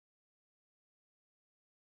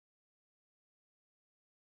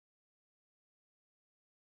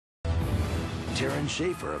Terron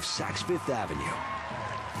Schaefer of Saks Fifth Avenue,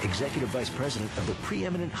 Executive Vice President of the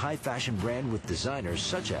preeminent high fashion brand with designers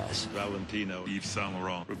such as Valentino, Yves Saint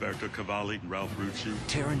Laurent, Roberto Cavalli, Ralph Rucci.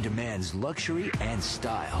 Terron demands luxury and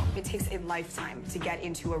style. It takes a lifetime to get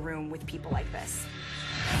into a room with people like this.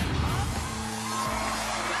 Oh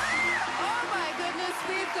my goodness,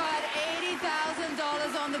 we've got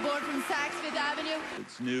 $80,000 on the board from Saks Fifth Avenue.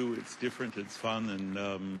 It's new, it's different, it's fun, and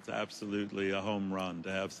it's absolutely a home run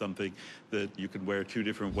to have something that you can wear two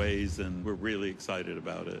different ways, and we're really excited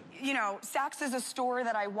about it. You know, Saks is a store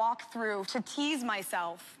that I walk through to tease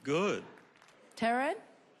myself. Good. Terron?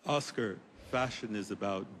 Oscar, fashion is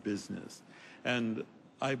about business, and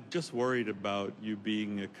I'm just worried about you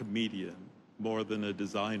being a comedian more than a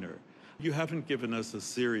designer. You haven't given us a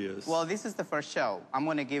serious... Well, this is the first show. I'm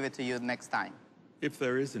going to give it to you next time. If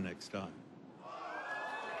there is a next time.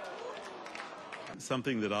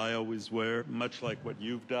 Something that I always wear, much like what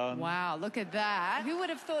you've done. Wow, look at that. Who would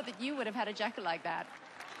have thought that you would have had a jacket like that?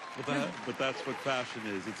 But that's what fashion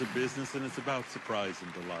is. It's a business, and it's about surprise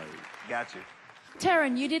and delight. Got you.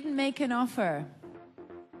 Terron, you didn't make an offer.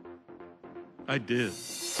 I did.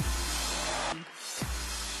 10,000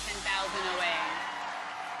 away.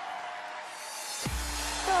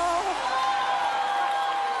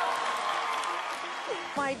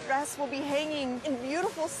 My dress will be hanging in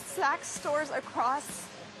beautiful Saks stores across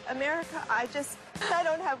America. I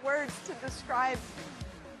don't have words to describe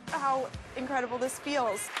how incredible this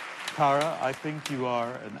feels. Tara, I think you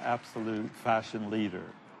are an absolute fashion leader.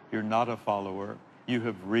 You're not a follower. You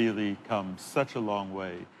have really come such a long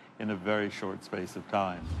way in a very short space of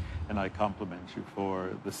time. And I compliment you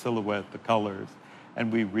for the silhouette, the colors,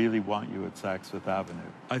 and we really want you at Saks Fifth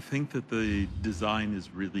Avenue. I think that the design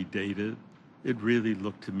is really dated. It really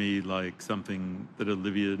looked to me like something that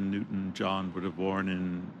Olivia Newton-John would have worn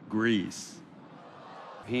in Greece.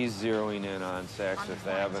 He's zeroing in on Saks Fifth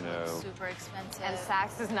Avenue. Super expensive. And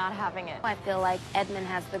Saks is not having it. I feel like Edmund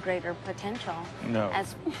has the greater potential. No.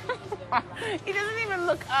 He doesn't even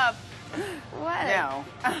look up. What? No.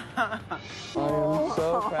 I am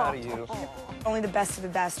so proud of you. Only the best of the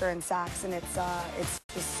best are in Saks, and it's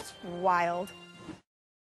just wild.